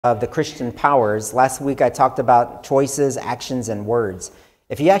of the Christian powers. Last week I talked about choices, actions, and words.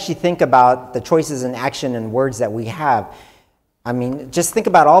 If you actually think about the choices and action and words that we have, just think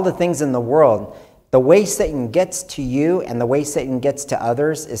about all the things in the world. The way Satan gets to you and the way Satan gets to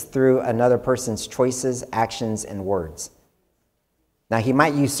others is through another person's choices, actions, and words. Now, he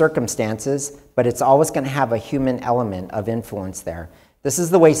might use circumstances, but it's always going to have a human element of influence there. This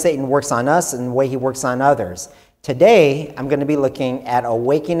is the way Satan works on us and the way he works on others. Today, I'm going to be looking at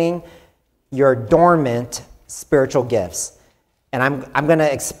awakening your dormant spiritual gifts. And I'm going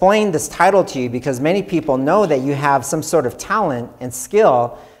to explain this title to you because many people know that you have some sort of talent and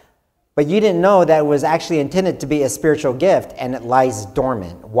skill, but you didn't know that it was actually intended to be a spiritual gift and it lies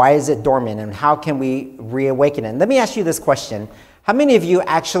dormant. Why is it dormant and how can we reawaken it? And let me ask you this question. How many of you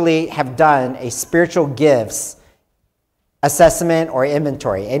actually have done a spiritual gifts assessment or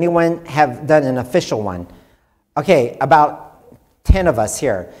inventory? Anyone have done an official one? Okay, about 10 of us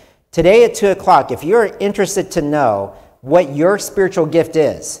here. Today at 2 o'clock, if you're interested to know what your spiritual gift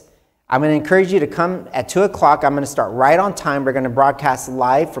is, I'm going to encourage you to come at 2 o'clock. I'm going to start right on time. We're going to broadcast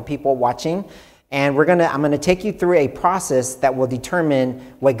live for people watching. And I'm going to take you through a process that will determine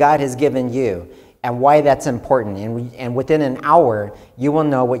what God has given you and why that's important. And within an hour, you will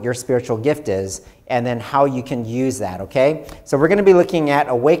know what your spiritual gift is and then how you can use that, okay? So we're going to be looking at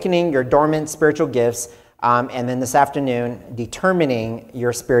awakening your dormant spiritual gifts, and then this afternoon, determining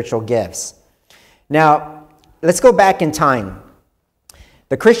your spiritual gifts. Now, let's go back in time.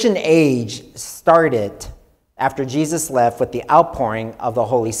 The Christian age started after Jesus left with the outpouring of the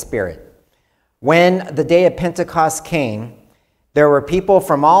Holy Spirit. When the day of Pentecost came, there were people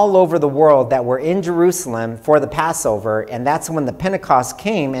from all over the world that were in Jerusalem for the Passover, and that's when the Pentecost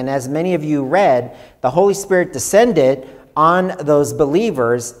came. And as many of you read, the Holy Spirit descended on those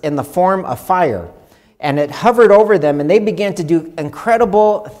believers in the form of fire. And it hovered over them, and they began to do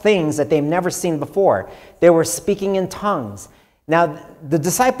incredible things that they've never seen before. They were speaking in tongues. Now, the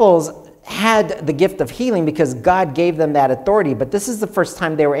disciples had the gift of healing because God gave them that authority, but this is the first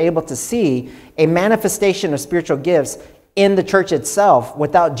time they were able to see a manifestation of spiritual gifts in the church itself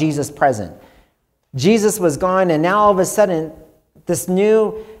without Jesus present. Jesus was gone, and now all of a sudden, this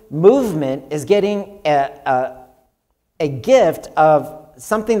new movement is getting a gift of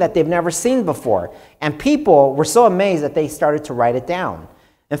something that they've never seen before. And people were so amazed that they started to write it down.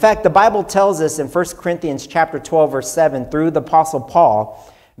 In fact, the Bible tells us in 1 Corinthians chapter 12, verse 7, through the Apostle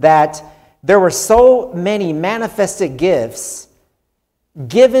Paul, that there were so many manifested gifts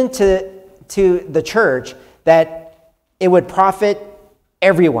given to the church that it would profit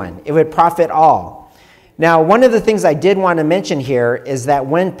everyone. It would profit all. Now, one of the things I did want to mention here is that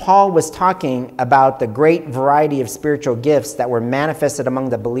when Paul was talking about the great variety of spiritual gifts that were manifested among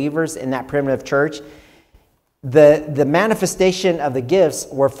the believers in that primitive church, the manifestation of the gifts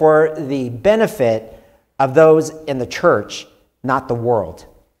were for the benefit of those in the church, not the world.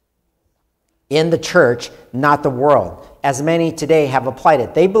 In the church, not the world. As many today have applied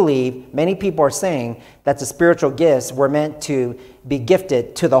it. They believe, many people are saying, that the spiritual gifts were meant to be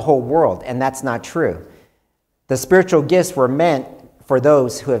gifted to the whole world, and that's not true. The spiritual gifts were meant for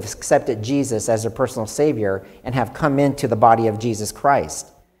those who have accepted Jesus as their personal Savior and have come into the body of Jesus Christ.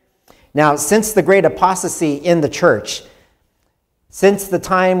 Now, since the great apostasy in the church, since the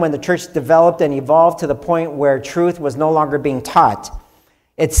time when the church developed and evolved to the point where truth was no longer being taught,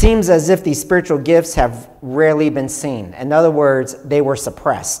 it seems as if these spiritual gifts have rarely been seen. In other words, they were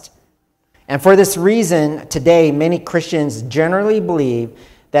suppressed. And for this reason, today, many Christians generally believe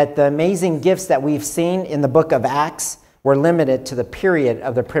that the amazing gifts that we've seen in the book of Acts were limited to the period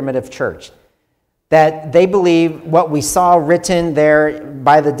of the primitive church. That they believe what we saw written there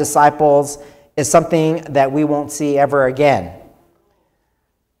by the disciples is something that we won't see ever again.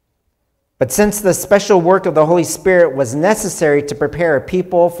 But since the special work of the Holy Spirit was necessary to prepare a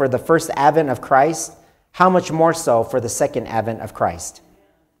people for the first advent of Christ, how much more so for the second advent of Christ?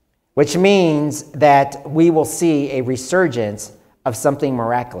 Which means that we will see a resurgence of something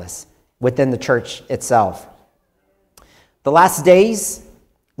miraculous within the church itself. The last days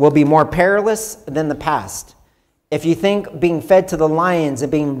will be more perilous than the past. If you think being fed to the lions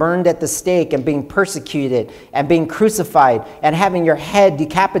and being burned at the stake and being persecuted and being crucified and having your head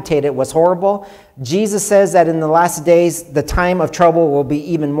decapitated was horrible, Jesus says that in the last days, the time of trouble will be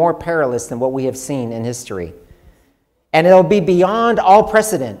even more perilous than what we have seen in history. And it'll be beyond all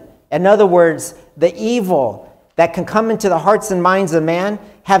precedent. In other words, the evil that can come into the hearts and minds of man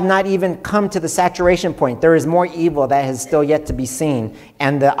have not even come to the saturation point. There is more evil that has still yet to be seen.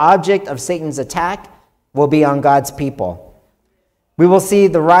 And the object of Satan's attack will be on God's people. We will see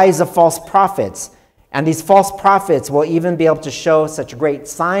the rise of false prophets. And these false prophets will even be able to show such great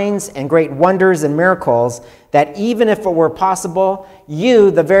signs and great wonders and miracles that even if it were possible,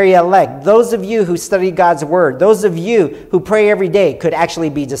 you, the very elect, those of you who study God's word, those of you who pray every day could actually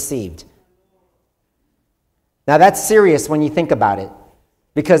be deceived. Now that's serious when you think about it,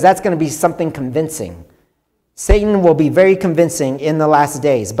 because that's going to be something convincing. Satan will be very convincing in the last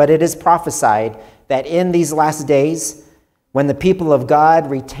days, but it is prophesied that in these last days, when the people of God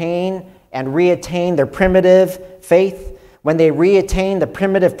retain and reattain their primitive faith, when they reattain the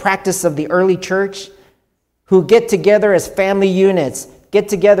primitive practice of the early church, who get together as family units, get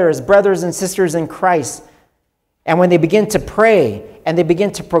together as brothers and sisters in Christ, and when they begin to pray and they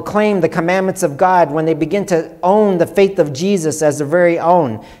begin to proclaim the commandments of God, when they begin to own the faith of Jesus as their very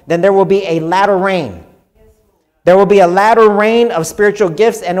own, then there will be a latter rain. There will be a latter rain of spiritual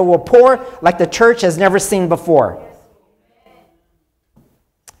gifts, and it will pour like the church has never seen before.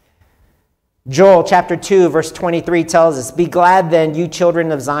 Joel chapter 2, verse 23 tells us, "Be glad then, you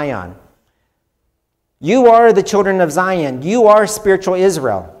children of Zion." You are the children of Zion. You are spiritual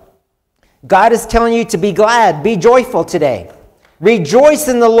Israel. God is telling you to be glad, be joyful today. Rejoice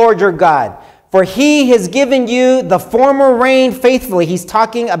in the Lord your God, for he has given you the former rain faithfully. He's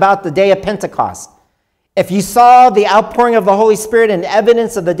talking about the day of Pentecost. If you saw the outpouring of the Holy Spirit and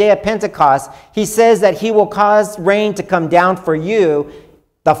evidence of the day of Pentecost, he says that he will cause rain to come down for you.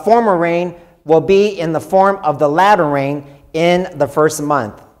 The former rain will be in the form of the latter rain in the first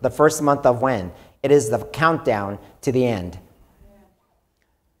month. The first month of when? It is the countdown to the end.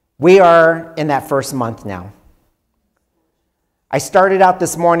 We are in that first month now. I started out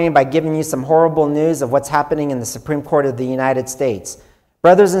this morning by giving you some horrible news of what's happening in the Supreme Court of the United States.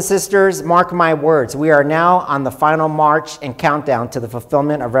 Brothers and sisters, mark my words. We are now on the final march and countdown to the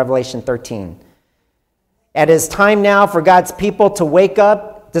fulfillment of Revelation 13. It is time now for God's people to wake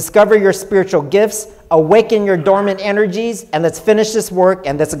up, discover your spiritual gifts, awaken your dormant energies, and let's finish this work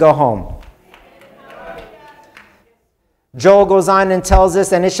and let's go home. Joel goes on and tells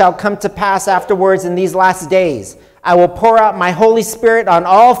us, "And it shall come to pass afterwards in these last days, I will pour out my Holy Spirit on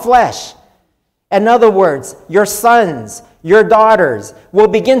all flesh." In other words, your sons, your daughters will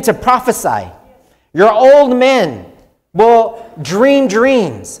begin to prophesy. Your old men will dream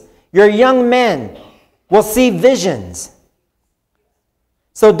dreams. Your young men will see visions.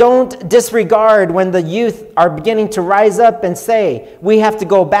 So don't disregard when the youth are beginning to rise up and say, we have to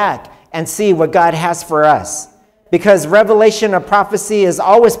go back and see what God has for us. Because revelation of prophecy is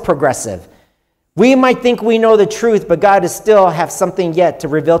always progressive. We might think we know the truth, but God is still have something yet to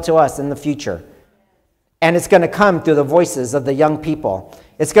reveal to us in the future. And it's going to come through the voices of the young people.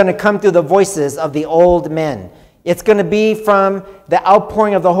 It's going to come through the voices of the old men. It's going to be from the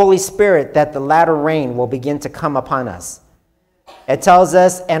outpouring of the Holy Spirit that the latter rain will begin to come upon us. It tells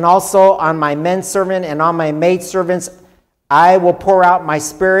us, "And also on my men servant and on my maid servants, I will pour out my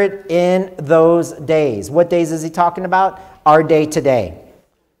spirit in those days." What days is he talking about? Our day today.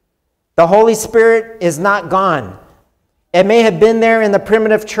 The Holy Spirit is not gone. It may have been there in the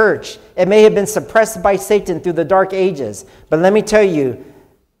primitive church. It may have been suppressed by Satan through the dark ages. But let me tell you,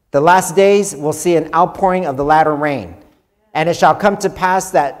 the last days will see an outpouring of the latter rain. And it shall come to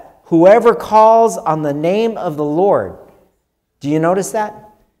pass that whoever calls on the name of the Lord. Do you notice that?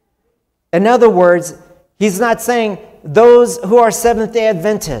 In other words, he's not saying those who are Seventh-day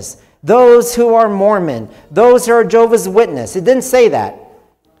Adventists, those who are Mormon, those who are Jehovah's Witness. It didn't say that.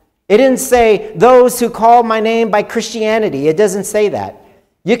 It didn't say those who call my name by Christianity. It doesn't say that.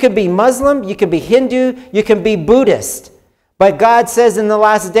 You can be Muslim, you can be Hindu, you can be Buddhist. But God says in the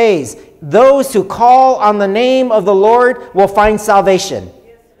last days, those who call on the name of the Lord will find salvation.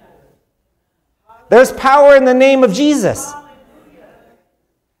 There's power in the name of Jesus.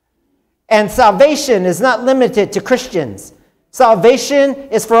 And salvation is not limited to Christians. Salvation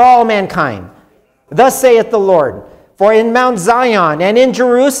is for all mankind. Thus saith the Lord. For in Mount Zion and in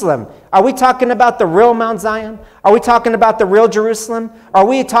Jerusalem, are we talking about the real Mount Zion? Are we talking about the real Jerusalem? Are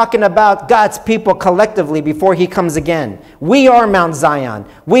we talking about God's people collectively before he comes again? We are Mount Zion.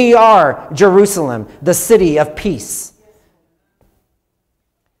 We are Jerusalem, the city of peace.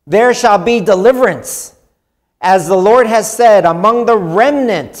 There shall be deliverance, as the Lord has said, among the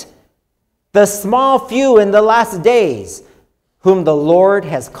remnant, the small few in the last days, whom the Lord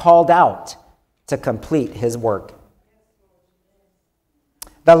has called out to complete his work.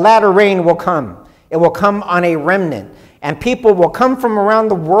 The latter rain will come. It will come on a remnant. And people will come from around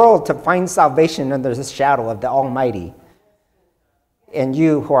the world to find salvation under the shadow of the Almighty. And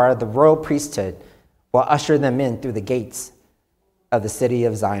you, who are the royal priesthood, will usher them in through the gates of the city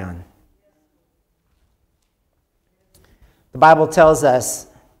of Zion. The Bible tells us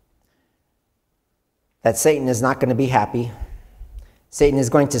that Satan is not going to be happy. Satan is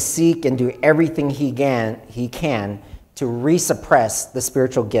going to seek and do everything he can to resuppress the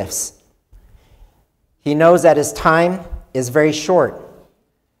spiritual gifts. He knows that his time is very short.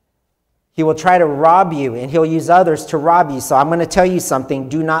 He will try to rob you, and he'll use others to rob you. So I'm going to tell you something.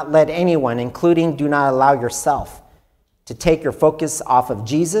 Do not let anyone, including do not allow yourself, to take your focus off of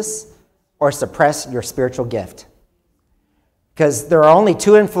Jesus or suppress your spiritual gift. Because there are only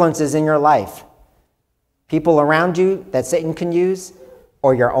two influences in your life: people around you that Satan can use,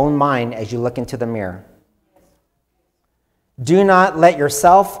 or your own mind as you look into the mirror. Do not let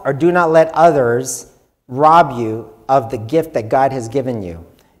yourself or do not let others rob you of the gift that God has given you.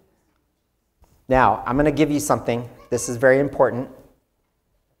 Now, I'm going to give you something. This is very important.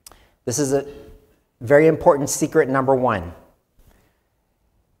 This is a very important secret number one.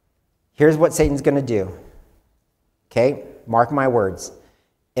 Here's what Satan's going to do. Okay? Mark my words.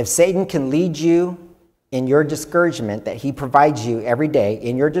 If Satan can lead you in your discouragement that he provides you every day,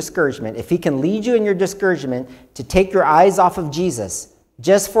 in your discouragement, if he can lead you in your discouragement to take your eyes off of Jesus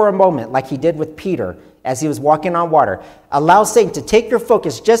just for a moment, like he did with Peter as he was walking on water, allow Satan to take your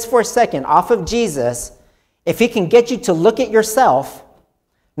focus just for a second off of Jesus. If he can get you to look at yourself.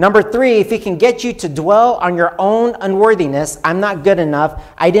 Number three, if he can get you to dwell on your own unworthiness. I'm not good enough.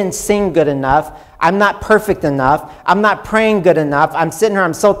 I didn't sing good enough. I'm not perfect enough. I'm not praying good enough. I'm sitting here,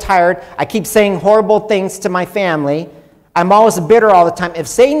 I'm so tired. I keep saying horrible things to my family. I'm always bitter all the time. If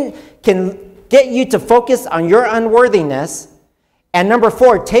Satan can get you to focus on your unworthiness, and number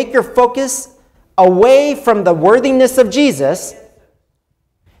four, take your focus away from the worthiness of Jesus,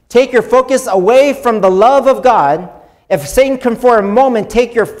 take your focus away from the love of God. If Satan can for a moment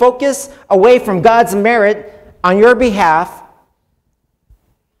take your focus away from God's merit on your behalf,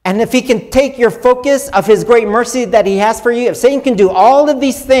 and if he can take your focus of his great mercy that he has for you, if Satan can do all of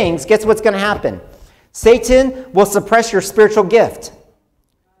these things, guess what's going to happen? Satan will suppress your spiritual gift.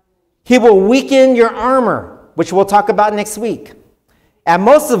 He will weaken your armor, which we'll talk about next week. And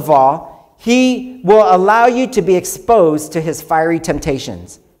most of all, he will allow you to be exposed to his fiery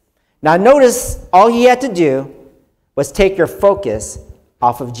temptations. Now notice, all he had to do was take your focus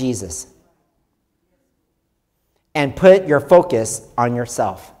off of Jesus and put your focus on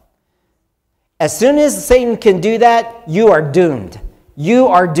yourself. As soon as Satan can do that, you are doomed. You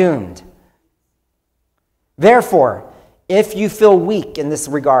are doomed. Therefore, if you feel weak in this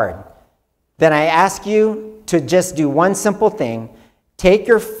regard, then I ask you to just do one simple thing. Take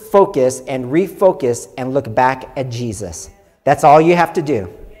your focus and refocus and look back at Jesus. That's all you have to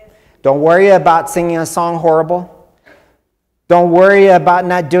do. Don't worry about singing a song horrible. Don't worry about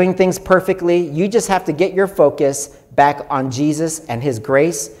not doing things perfectly. You just have to get your focus back on Jesus and his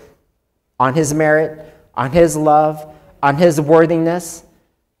grace, on his merit, on his love, on his worthiness.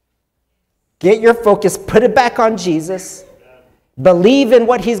 Get your focus, put it back on Jesus. Believe in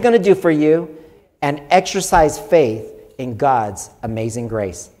what he's going to do for you, and exercise faith in God's amazing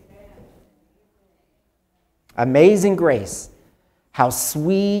grace. Amazing grace. How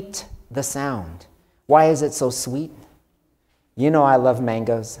sweet the sound. Why is it so sweet? You know I love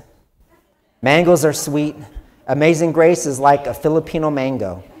mangoes. Mangoes are sweet. Amazing grace is like a Filipino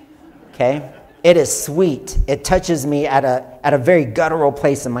mango. Okay? It is sweet. It touches me at a very guttural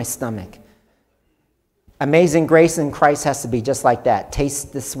place in my stomach. Amazing grace in Christ has to be just like that.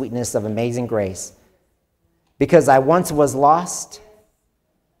 Taste the sweetness of amazing grace. Because I once was lost,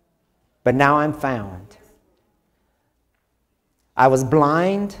 but now I'm found. I was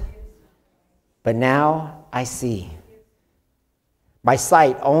blind, but now I see. My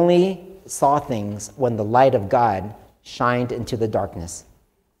sight only saw things when the light of God shined into the darkness.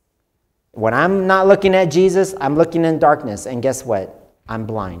 When I'm not looking at Jesus, I'm looking in darkness, and guess what? I'm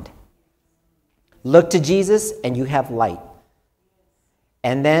blind. Look to Jesus, and you have light.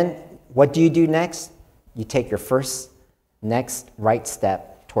 And then, what do you do next? You take your next right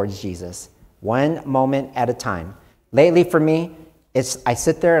step towards Jesus. One moment at a time. Lately for me, I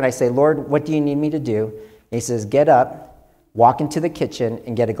sit there and I say, Lord, what do you need me to do? And he says, get up, walk into the kitchen,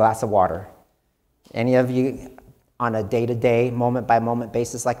 and get a glass of water. Any of you on a day-to-day, moment-by-moment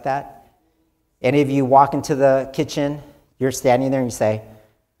basis like that? Any of you walk into the kitchen, you're standing there and you say,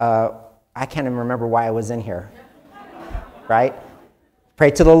 I can't even remember why I was in here. Right?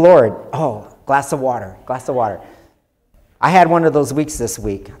 Pray to the Lord. Oh, glass of water, glass of water. I had one of those weeks this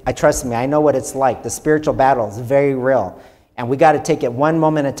week. Trust me, I know what it's like. The spiritual battle is very real. And we got to take it one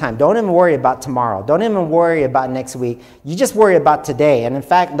moment at a time. Don't even worry about tomorrow. Don't even worry about next week. You just worry about today. And in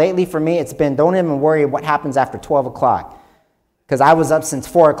fact, lately for me, it's been don't even worry what happens after 12 o'clock. Because I was up since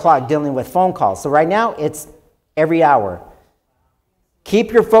 4 o'clock dealing with phone calls. So right now, it's every hour.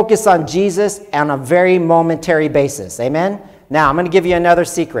 Keep your focus on Jesus on a very momentary basis. Amen? Now, I'm going to give you another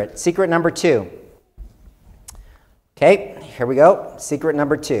secret. Secret number 2. Okay, here we go. Secret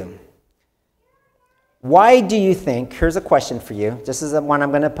number 2. Why do you think, here's a question for you. This is the one I'm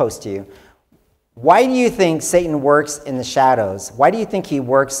going to pose to you. Why do you think Satan works in the shadows? Why do you think he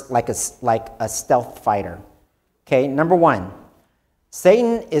works like a stealth fighter? Okay, number 1,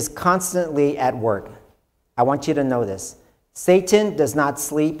 Satan is constantly at work. I want you to know this. Satan does not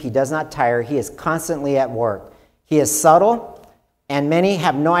sleep. He does not tire. He is constantly at work. He is subtle, and many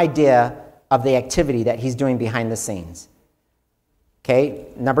have no idea of the activity that he's doing behind the scenes. Okay,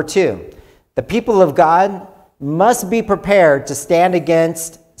 number 2, the people of God must be prepared to stand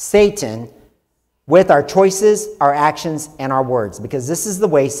against Satan with our choices, our actions, and our words, because this is the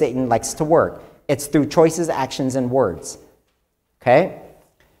way Satan likes to work. It's through choices, actions, and words. Okay?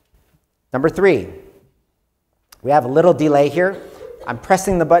 Number 3, we have a little delay here. I'm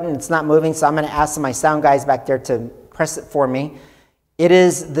pressing the button. It's not moving, so I'm going to ask my sound guys back there to press it for me. It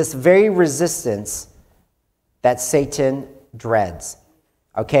is this very resistance that Satan dreads.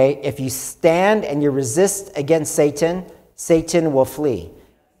 Okay? If you stand and you resist against Satan, Satan will flee.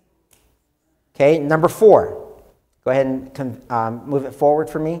 Okay? Number 4. Go ahead and move it forward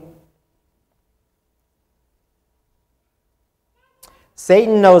for me.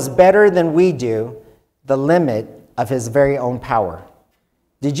 Satan knows better than we do the limit of his very own power.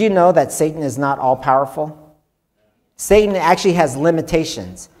 Did you know that Satan is not all-powerful? Satan actually has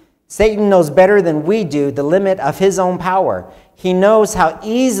limitations. Satan knows better than we do the limit of his own power. He knows how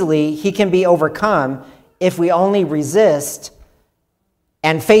easily he can be overcome if we only resist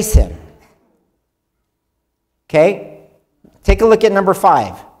and face him. Okay? Take a look at number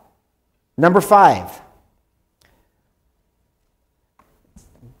 5. Number 5.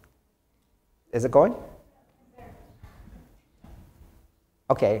 Is it going?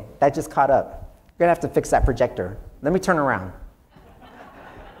 Okay, that just caught up. You're going to have to fix that projector. Let me turn around.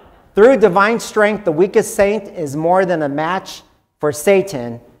 Through divine strength, the weakest saint is more than a match for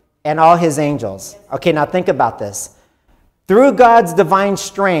Satan and all his angels. Okay, now think about this. Through God's divine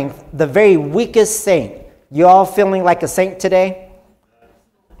strength, the very weakest saint. You all feeling like a saint today?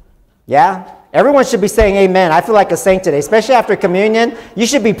 Yeah? Everyone should be saying amen. I feel like a saint today, especially after communion. You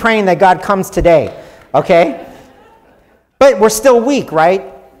should be praying that God comes today, okay? But we're still weak,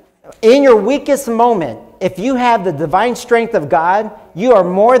 right? In your weakest moment, if you have the divine strength of God, you are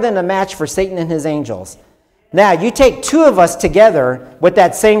more than a match for Satan and his angels. Now, you take 2 of us together with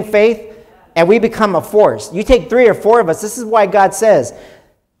that same faith, and we become a force. You take 3 or 4 of us. This is why God says,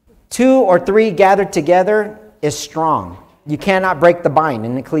 2 or 3 gathered together is strong. You cannot break the bind.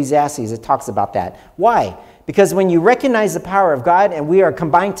 In Ecclesiastes, it talks about that. Why? Because when you recognize the power of God and we are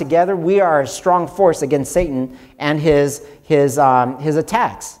combined together, we are a strong force against Satan and his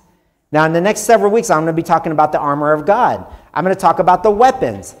attacks. Now, in the next several weeks, I'm going to be talking about the armor of God. I'm going to talk about the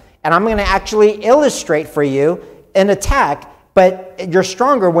weapons. And I'm going to actually illustrate for you an attack, but you're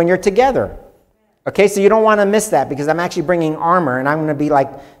stronger when you're together. Okay, so you don't want to miss that because I'm actually bringing armor and I'm going to be like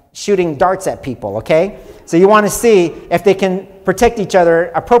shooting darts at people, okay? So you want to see if they can protect each other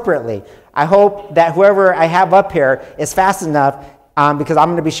appropriately. I hope that whoever I have up here is fast enough because I'm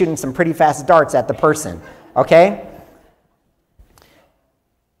going to be shooting some pretty fast darts at the person, okay?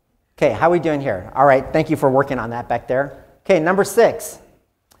 Okay, how are we doing here? All right, thank you for working on that back there. Okay, number 6.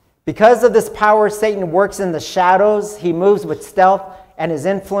 Because of this power, Satan works in the shadows. He moves with stealth, and his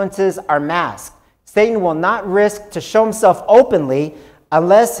influences are masked. Satan will not risk to show himself openly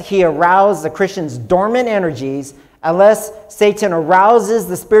unless he arouses the Christian's dormant energies, unless Satan arouses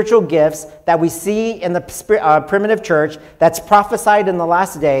the spiritual gifts that we see in the primitive church that's prophesied in the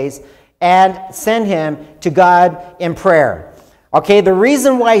last days, and send him to God in prayer. Okay, the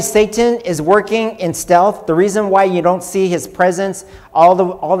reason why Satan is working in stealth, the reason why you don't see his presence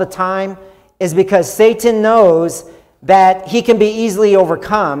all the time, is because Satan knows that he can be easily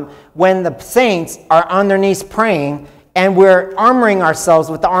overcome when the saints are on their knees praying and we're armoring ourselves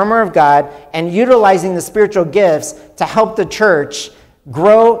with the armor of God and utilizing the spiritual gifts to help the church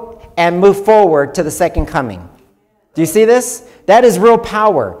grow and move forward to the second coming. Do you see this? That is real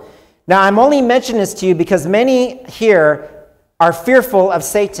power. Now, I'm only mentioning this to you because many here are fearful of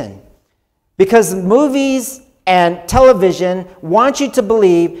Satan. Because movies and television want you to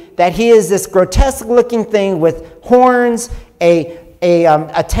believe that he is this grotesque-looking thing with horns, a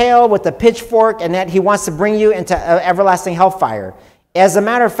tail with a pitchfork, and that he wants to bring you into everlasting hellfire. As a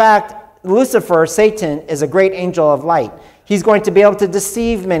matter of fact, Lucifer, Satan, is a great angel of light. He's going to be able to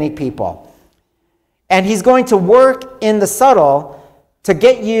deceive many people. And he's going to work in the subtle to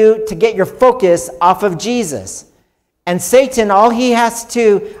get your focus off of Jesus. And Satan, he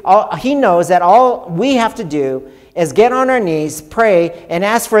knows that all we have to do is get on our knees, pray, and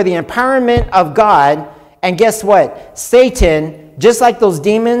ask for the empowerment of God. And guess what? Satan, just like those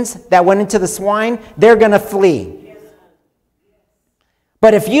demons that went into the swine, they're going to flee.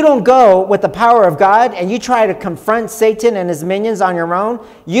 But if you don't go with the power of God and you try to confront Satan and his minions on your own,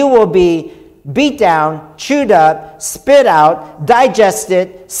 you will be beat down, chewed up, spit out,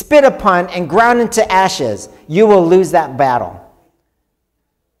 digested, spit upon, and ground into ashes. You will lose that battle.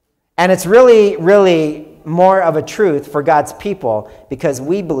 And it's really, really more of a truth for God's people because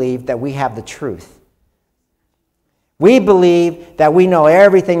we believe that we have the truth. We believe that we know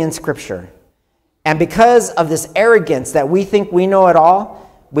everything in Scripture. And because of this arrogance that we think we know it all,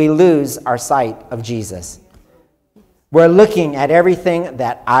 we lose our sight of Jesus. We're looking at everything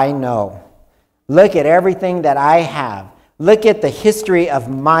that I know. Look at everything that I have. Look at the history of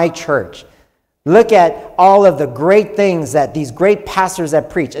my church. Look at all of the great things that these great pastors have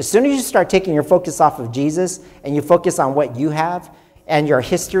preached. As soon as you start taking your focus off of Jesus and you focus on what you have and your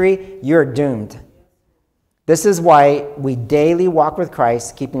history, you're doomed. This is why we daily walk with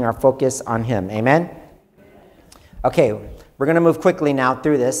Christ, keeping our focus on Him. Amen? Okay, we're going to move quickly now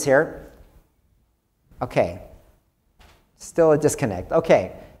through this here. Okay. Still a disconnect.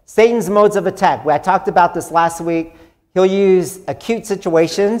 Okay. Satan's modes of attack. I talked about this last week. He'll use acute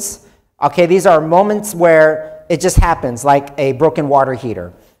situations. Okay, these are moments where it just happens, like a broken water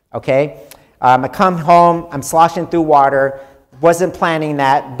heater. Okay? I come home, I'm sloshing through water. Wasn't planning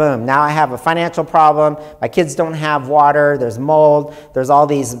that. Boom. Now I have a financial problem. My kids don't have water. There's mold. There's all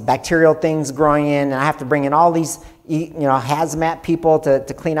these bacterial things growing in. And I have to bring in all these hazmat people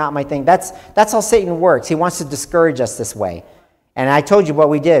to clean out my thing. That's how Satan works. He wants to discourage us this way. And I told you what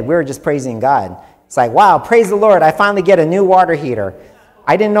we did. We were just praising God. It's like, wow, praise the Lord. I finally get a new water heater.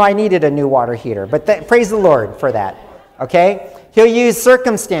 I didn't know I needed a new water heater. But praise the Lord for that. Okay? He'll use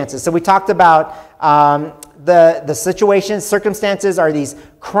circumstances. So we talked about the situations. Circumstances are these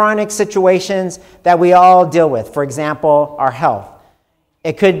chronic situations that we all deal with. For example, our health.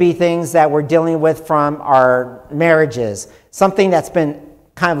 It could be things that we're dealing with from our marriages. Something that's been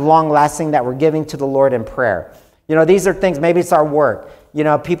kind of long-lasting that we're giving to the Lord in prayer. These are things, maybe it's our work.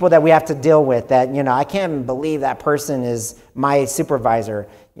 People that we have to deal with that, I can't believe that person is my supervisor.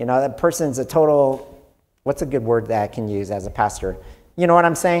 That person's a total, what's a good word that I can use as a pastor? You know what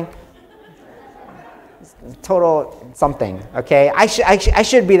I'm saying? Total something, okay? I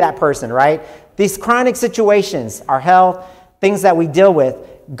should be that person, right? These chronic situations, our health, things that we deal with,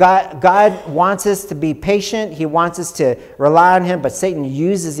 God wants us to be patient. He wants us to rely on Him, but Satan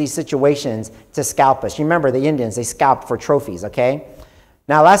uses these situations to scalp us. You remember the Indians, they scalped for trophies, okay?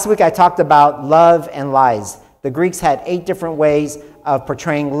 Now, last week I talked about love and lies. The Greeks had 8 different ways of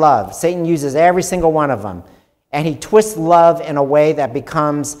portraying love. Satan uses every single one of them, and he twists love in a way that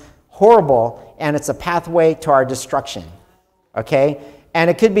becomes horrible, and it's a pathway to our destruction, okay? And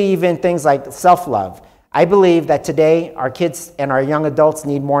it could be even things like self-love. I believe that today our kids and our young adults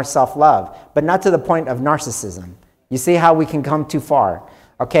need more self-love, but not to the point of narcissism. You see how we can come too far,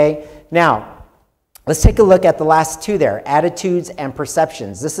 okay? Now, let's take a look at the last 2 there, attitudes and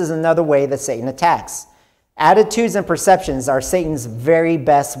perceptions. This is another way that Satan attacks. Attitudes and perceptions are Satan's very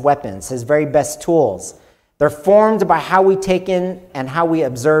best weapons, his very best tools. They're formed by how we take in and how we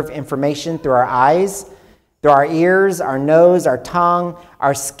observe information through our eyes, through our ears, our nose, our tongue,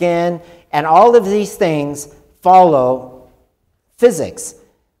 our skin, and all of these things follow physics.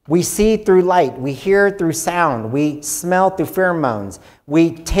 We see through light, we hear through sound, we smell through pheromones,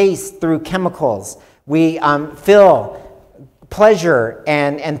 we taste through chemicals, we feel pleasure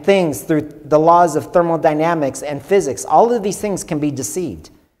and things through the laws of thermodynamics and physics. All of these things can be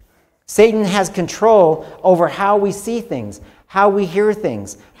deceived. Satan has control over how we see things, how we hear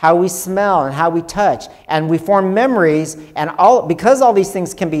things, how we smell, and how we touch. And we form memories, and because all these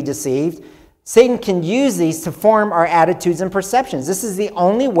things can be deceived, Satan can use these to form our attitudes and perceptions. This is the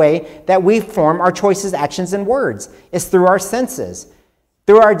only way that we form our choices, actions, and words. It's through our senses.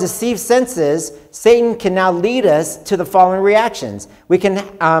 Through our deceived senses, Satan can now lead us to the following reactions. We can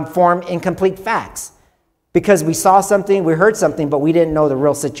form incomplete facts. Because we saw something, we heard something, but we didn't know the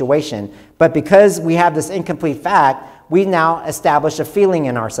real situation. But because we have this incomplete fact, we now establish a feeling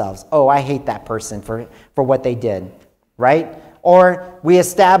in ourselves. Oh, I hate that person for what they did, right? Or we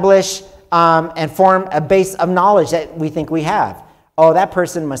establish and form a base of knowledge that we think we have. Oh, that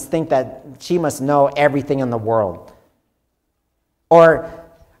person must think that she must know everything in the world. Or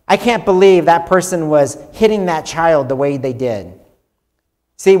I can't believe that person was hitting that child the way they did.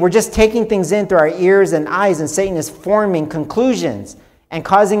 See, we're just taking things in through our ears and eyes, and Satan is forming conclusions and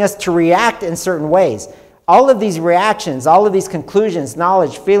causing us to react in certain ways. All of these reactions, all of these conclusions,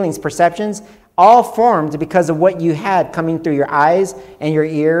 knowledge, feelings, perceptions, all formed because of what you had coming through your eyes and your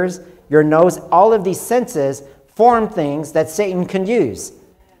ears, your nose. All of these senses form things that Satan can use.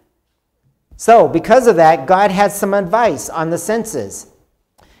 So because of that, God has some advice on the senses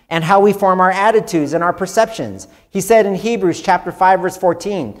and how we form our attitudes and our perceptions. He said in Hebrews chapter 5, verse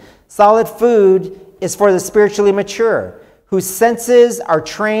 14, solid food is for the spiritually mature, whose senses are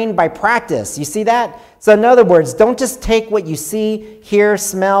trained by practice. You see that? So in other words, don't just take what you see, hear,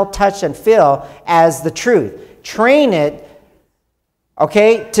 smell, touch, and feel as the truth. Train it,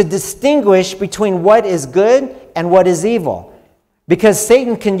 okay, to distinguish between what is good and what is evil. Because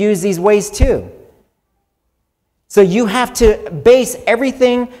Satan can use these ways too. So you have to base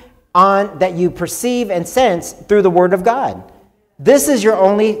everything on that you perceive and sense through the Word of God. This is your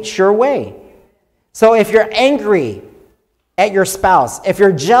only sure way. So if you're angry at your spouse, if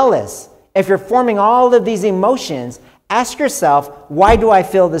you're jealous, if you're forming all of these emotions, ask yourself, why do I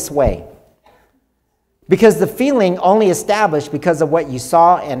feel this way? Because the feeling only established because of what you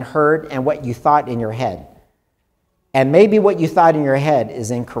saw and heard and what you thought in your head. And maybe what you thought in your head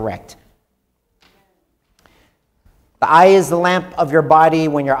is incorrect. The eye is the lamp of your body.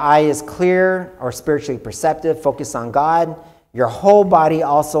 When your eye is clear or spiritually perceptive, focused on God, your whole body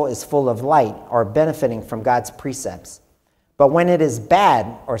also is full of light or benefiting from God's precepts. But when it is bad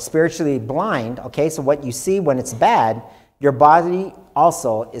or spiritually blind, okay, so what you see when it's bad, your body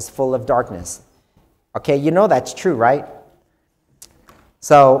also is full of darkness. Okay, you know that's true, right?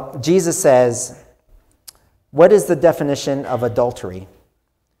 So Jesus says, what is the definition of adultery?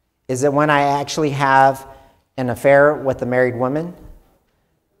 Is it when I actually have an affair with a married woman?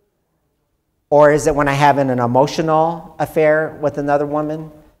 Or is it when I have an emotional affair with another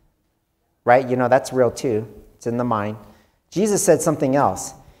woman? Right? You know, that's real too. It's in the mind. Jesus said something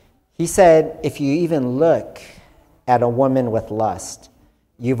else. He said, if you even look at a woman with lust,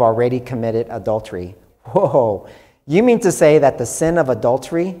 you've already committed adultery. Whoa. You mean to say that the sin of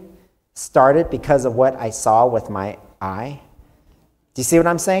adultery started because of what I saw with my eye? Do you see what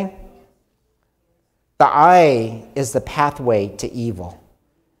I'm saying? The eye is the pathway to evil.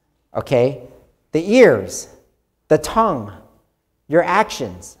 Okay? The ears, the tongue, your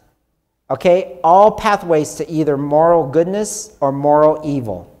actions. Okay, all pathways to either moral goodness or moral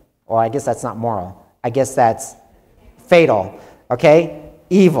evil. Or I guess that's not moral. I guess that's fatal. Okay,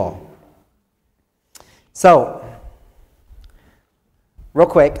 evil. So, real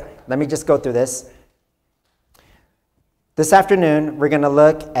quick, let me just go through this. This afternoon, we're going to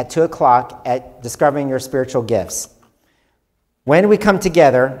look at 2 o'clock at discovering your spiritual gifts. When we come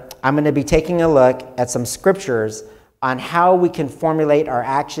together, I'm going to be taking a look at some scriptures on how we can formulate our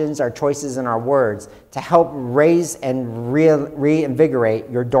actions, our choices, and our words to help raise and reinvigorate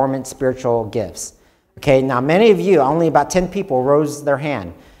your dormant spiritual gifts. Okay, now many of you, only about 10 people rose their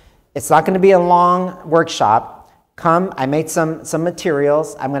hand. It's not going to be a long workshop. Come, I made some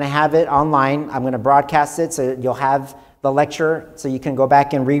materials. I'm going to have it online. I'm going to broadcast it so you'll have the lecture so you can go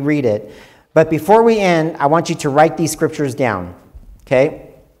back and reread it. But before we end, I want you to write these scriptures down. Okay?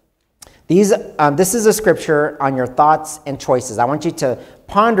 This is a scripture on your thoughts and choices. I want you to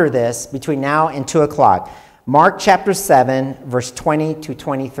ponder this between now and 2 o'clock. Mark chapter 7, verse 20 to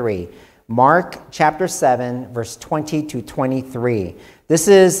 23. Mark chapter 7, verse 20 to 23. This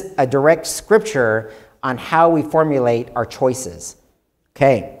is a direct scripture on how we formulate our choices.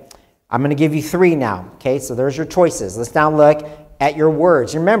 Okay, I'm going to give you 3 now. Okay, so there's your choices. Let's now look at your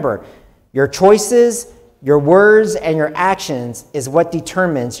words. Remember, your choices, your words, and your actions is what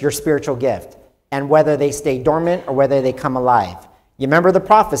determines your spiritual gift and whether they stay dormant or whether they come alive. You remember the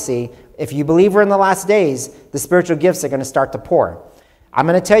prophecy, if you believe we're in the last days, the spiritual gifts are going to start to pour. I'm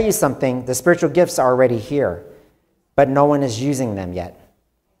going to tell you something, the spiritual gifts are already here, but no one is using them yet.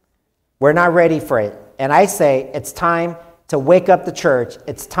 We're not ready for it. And I say it's time to wake up the church.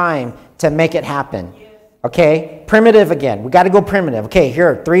 It's time to make it happen. Okay? Primitive again. We got to go primitive. Okay, here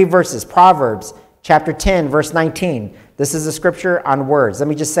are 3 verses. Proverbs chapter 10, verse 19. This is a scripture on words. Let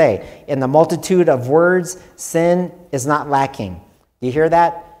me just say, in the multitude of words, sin is not lacking. Do you hear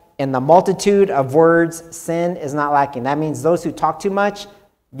that? In the multitude of words, sin is not lacking. That means those who talk too much,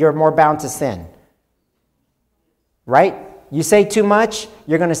 you're more bound to sin. Right? You say too much,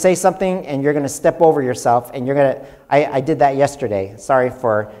 you're going to say something and you're going to step over yourself and you're going to, I did that yesterday. Sorry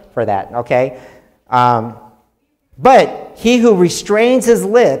for that, okay? But he who restrains his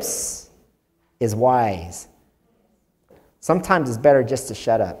lips is wise. Sometimes it's better just to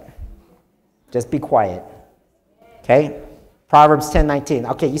shut up. Just be quiet. Okay? Proverbs 10:19.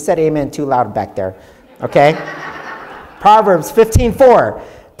 Okay, you said amen too loud back there. Okay? Proverbs 15:4.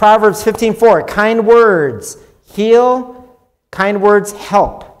 Proverbs 15:4, kind words heal, kind words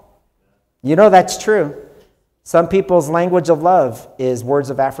help. You know that's true. Some people's language of love is words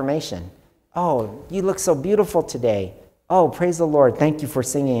of affirmation. Oh, you look so beautiful today. Oh, praise the Lord. Thank you for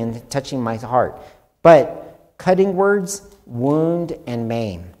singing and touching my heart. But cutting words wound and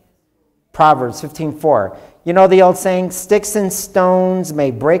maim. Proverbs 15:4. You know the old saying, sticks and stones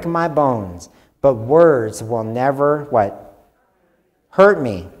may break my bones, but words will never, what? Hurt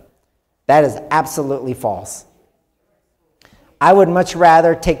me. That is absolutely false. I would much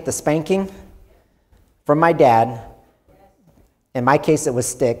rather take the spanking from my dad. In my case, it was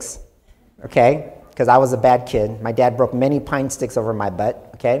sticks, okay? Because I was a bad kid. My dad broke many pine sticks over my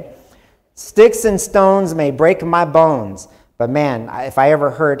butt, okay? Sticks and stones may break my bones, but man, if I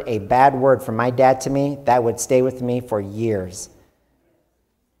ever heard a bad word from my dad to me, that would stay with me for years.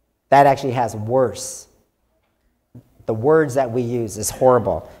 That actually has worse. The words that we use is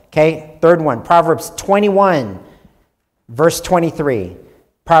horrible. Okay, third one, Proverbs 21, verse 23.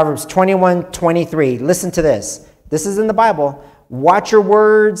 Proverbs 21:23. Listen to this. This is in the Bible. Watch your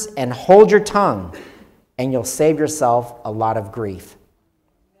words and hold your tongue, and you'll save yourself a lot of grief.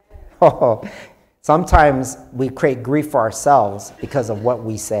 Oh, sometimes we create grief for ourselves because of what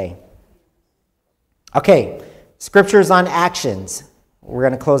we say. Okay, scriptures on actions. We're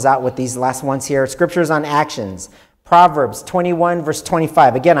going to close out with these last ones here. Scriptures on actions. Proverbs 21, verse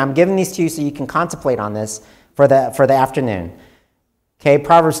 25. Again, I'm giving these to you so you can contemplate on this for the afternoon. Okay,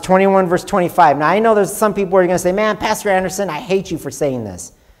 Proverbs 21, verse 25. Now, I know there's some people who are going to say, man, Pastor Anderson, I hate you for saying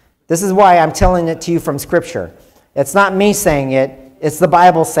this. This is why I'm telling it to you from Scripture. It's not me saying it. It's the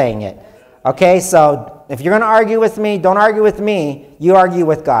Bible saying it. Okay, so if you're going to argue with me, don't argue with me. You argue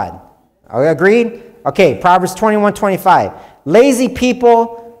with God. Agreed? Okay, Proverbs 21, 25. Lazy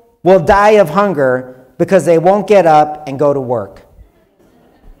people will die of hunger because they won't get up and go to work.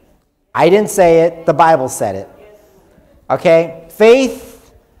 I didn't say it. The Bible said it. Okay?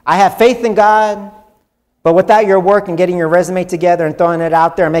 Faith. I have faith in God, but without your work and getting your resume together and throwing it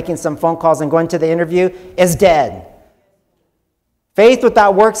out there and making some phone calls and going to the interview is dead. Faith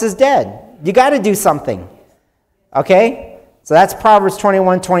without works is dead. You got to do something. Okay? So that's Proverbs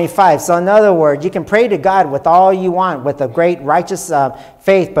 21:25. So in other words, you can pray to God with all you want, with a great righteous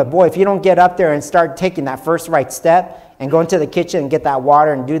faith. But boy, if you don't get up there and start taking that first right step and go into the kitchen and get that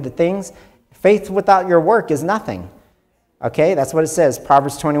water and do the things, faith without your work is nothing. Okay, that's what it says,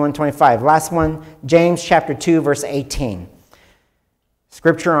 Proverbs 21:25. Last one, James chapter 2, verse 18.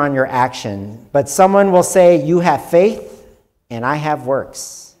 Scripture on your action. But someone will say, you have faith and I have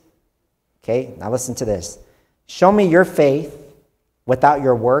works. Okay, now listen to this. Show me your faith without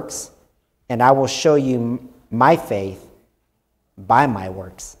your works, and I will show you my faith by my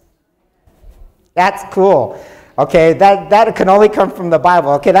works. That's cool. Okay, that can only come from the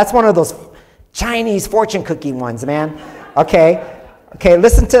Bible. Okay, that's one of those Chinese fortune cookie ones, man. Okay,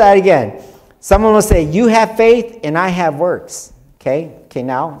 listen to that again. Someone will say, you have faith and I have works. Okay,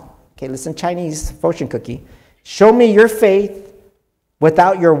 listen, Chinese fortune cookie. Show me your faith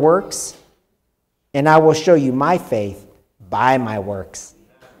without your works, and I will show you my faith by my works.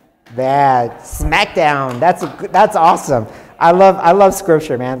 That smackdown. That's awesome. I love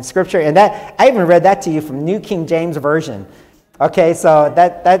Scripture, man. Scripture, and that I even read that to you from New King James Version. Okay, so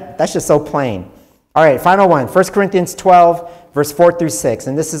that's just so plain. All right, final one. 1 Corinthians 12, verse 4 through 6,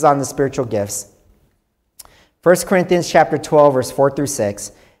 and this is on the spiritual gifts. 1 Corinthians chapter 12, verse 4 through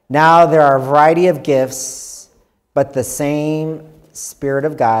 6. Now there are a variety of gifts, but the same Spirit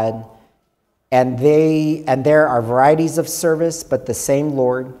of God. And there are varieties of service, but the same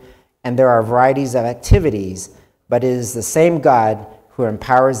Lord. And there are varieties of activities, but it is the same God who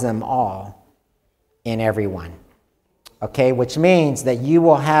empowers them all in everyone. Okay, which means that you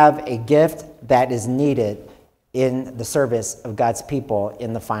will have a gift that is needed in the service of God's people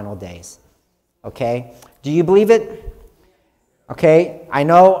in the final days. Okay, do you believe it? Okay, I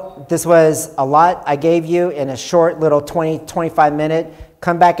know this was a lot I gave you in a short little 25 minute.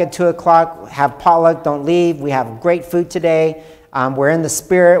 Come back at 2 o'clock, have potluck, don't leave. We have great food today. We're in the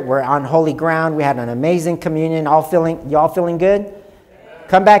Spirit. We're on holy ground. We had an amazing communion. You all feeling good?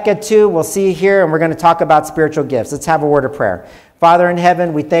 Come back at 2. We'll see you here, and we're going to talk about spiritual gifts. Let's have a word of prayer. Father in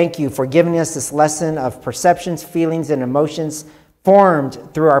heaven, we thank you for giving us this lesson of perceptions, feelings, and emotions formed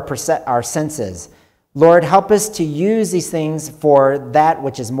through our senses. Lord, help us to use these things for that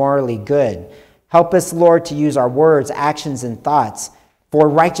which is morally good. Help us, Lord, to use our words, actions, and thoughts for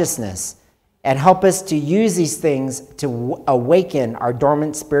righteousness, and help us to use these things to awaken our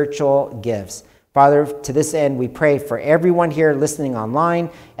dormant spiritual gifts. Father, to this end, we pray for everyone here listening online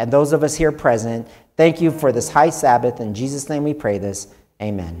and those of us here present. Thank you for this high Sabbath. In Jesus' name we pray this.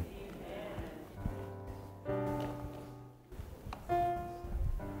 Amen.